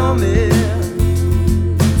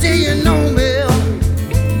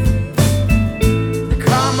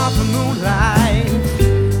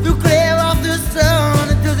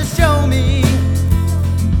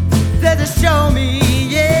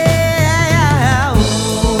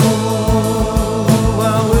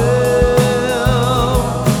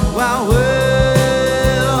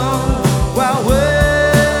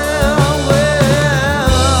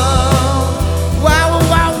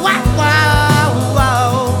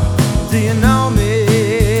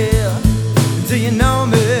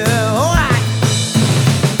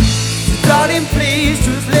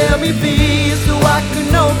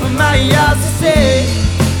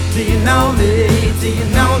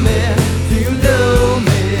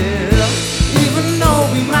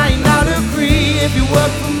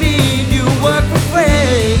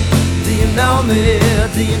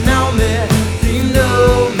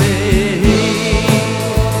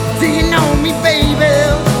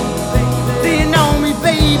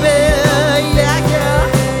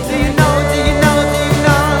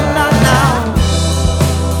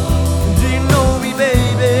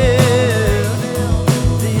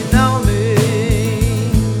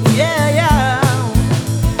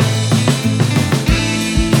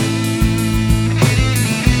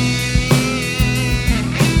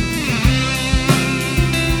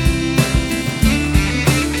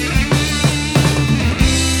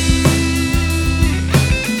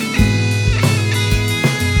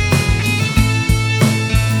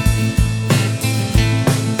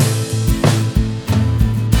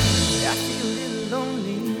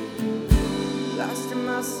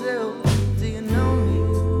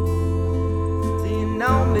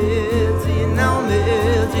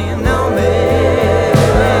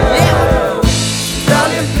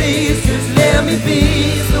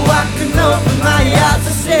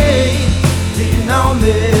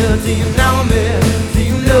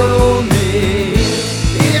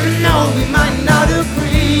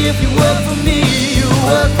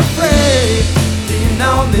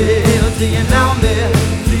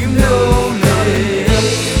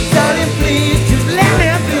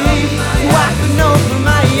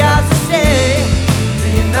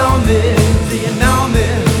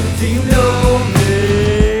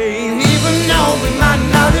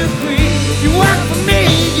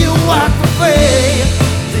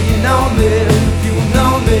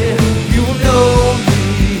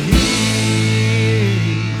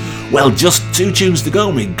Well, just 2 tunes to go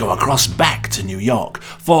and we go across back to New York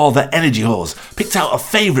for the Energy Whores. Picked out a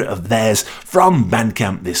favourite of theirs from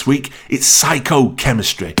Bandcamp this week. It's Psycho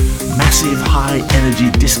Chemistry. Massive high energy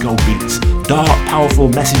disco beats, dark powerful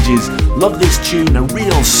messages. Love this tune, a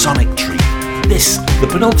real sonic treat. This, the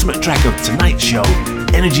penultimate track of tonight's show,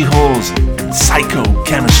 Energy Whores and Psycho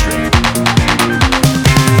Chemistry.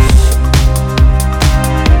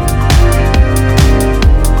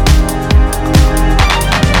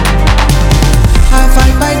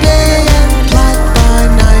 By day and plot by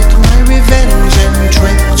night, my revenge and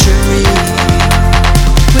treachery.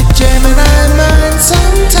 With Gemini mind,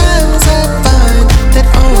 sometimes I find that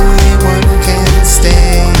only one can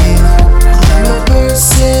stay. I'm a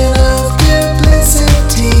person of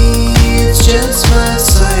duplicity, it's just my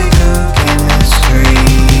psychochemistry.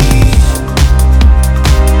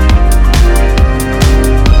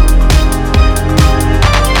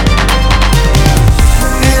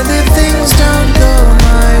 And if things don't go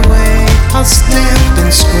I'll snap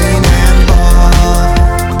and scream and bawl.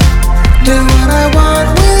 Do what I want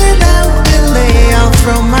without delay. I'll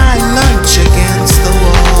throw my lunch against the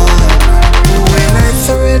wall. When I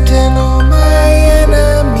threaten all my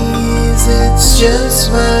enemies, it's just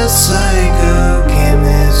my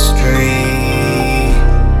psychochemistry.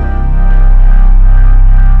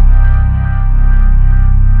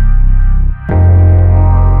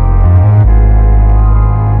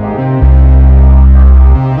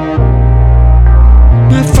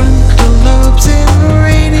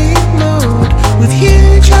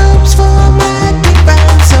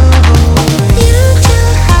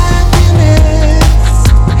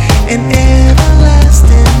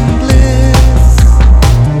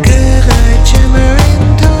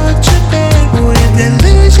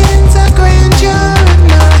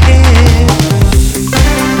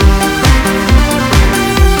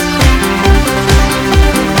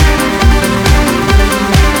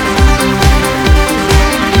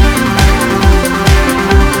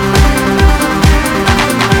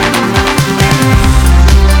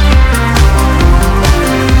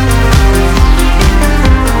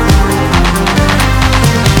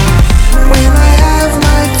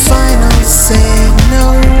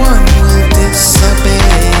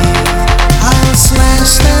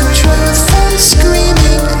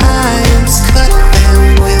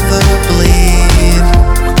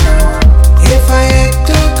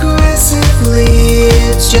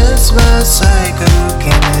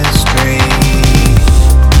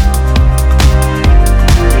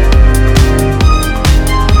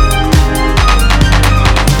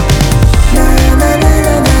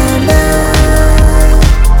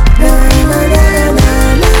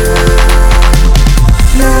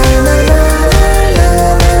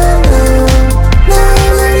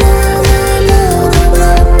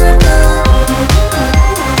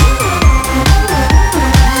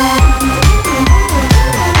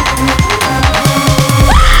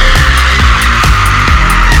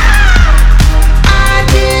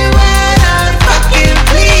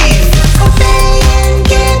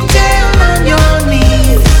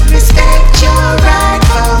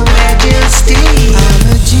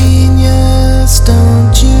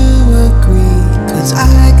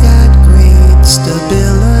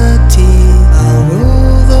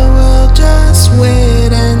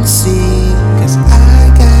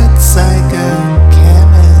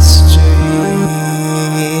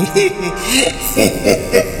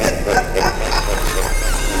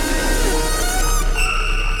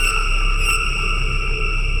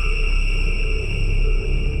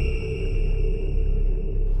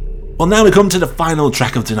 Well, now we come to the final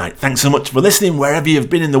track of tonight. Thanks so much for listening wherever you've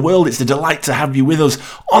been in the world. It's a delight to have you with us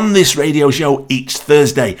on this radio show each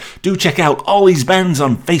Thursday. Do check out all these bands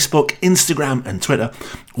on Facebook, Instagram and Twitter.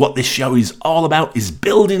 What this show is all about is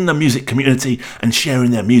building the music community and sharing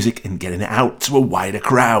their music and getting it out to a wider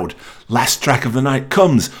crowd. Last track of the night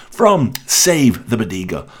comes from Save the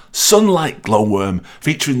Bodega, Sunlight Glowworm,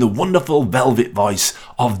 featuring the wonderful velvet voice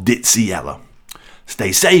of Ditsea Yella.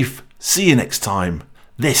 Stay safe, see you next time.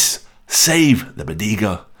 This, Save the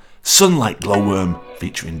Bodega, Sunlight Glowworm,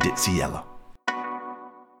 featuring Ditsea Yella.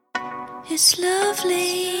 It's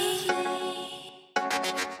lovely.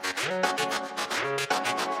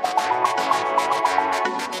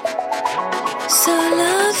 So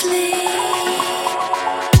lovely.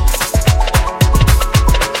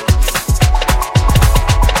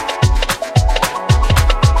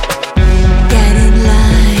 Get in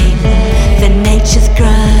line, the nature's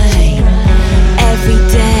grind. Every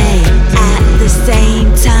day at the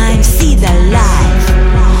same time, see the life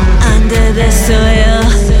under the soil.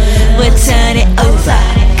 We'll turn it over,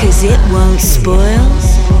 'cause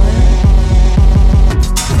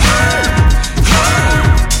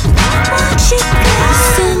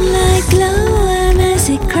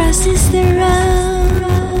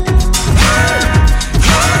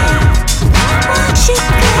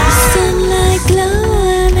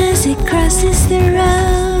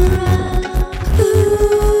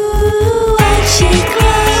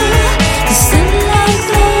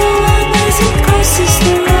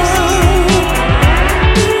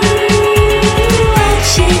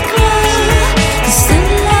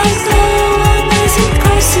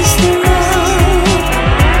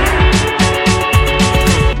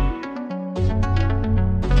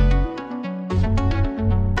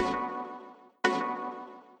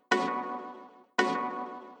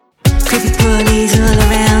Creepy pulleys all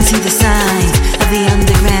around, see the signs of the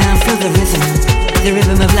underground. Feel the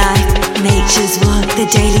rhythm of life. Nature's walk, the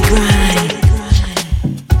daily grind.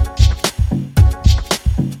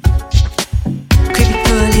 Creepy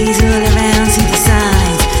pulleys all around, see the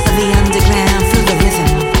signs of the underground. Feel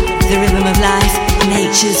the rhythm of life.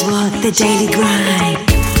 Nature's walk, the daily grind.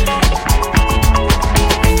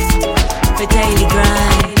 The daily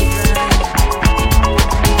grind.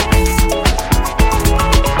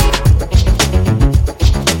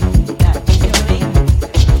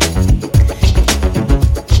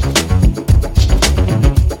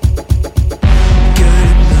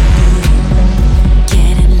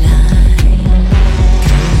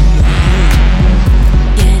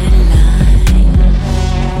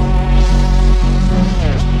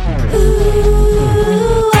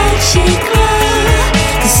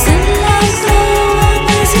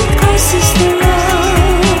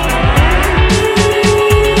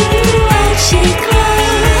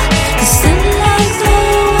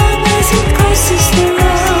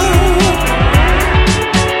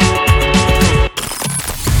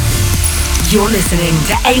 You're listening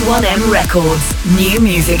to A1M Records new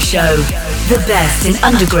music show. The best in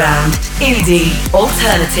underground, indie,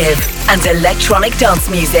 alternative, and electronic dance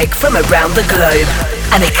music from around the globe.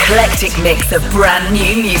 An eclectic mix of brand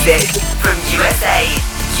new music from USA,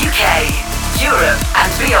 UK, Europe,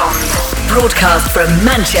 and beyond. Broadcast from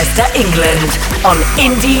Manchester, England on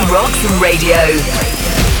Indie Rocks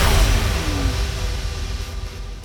Radio.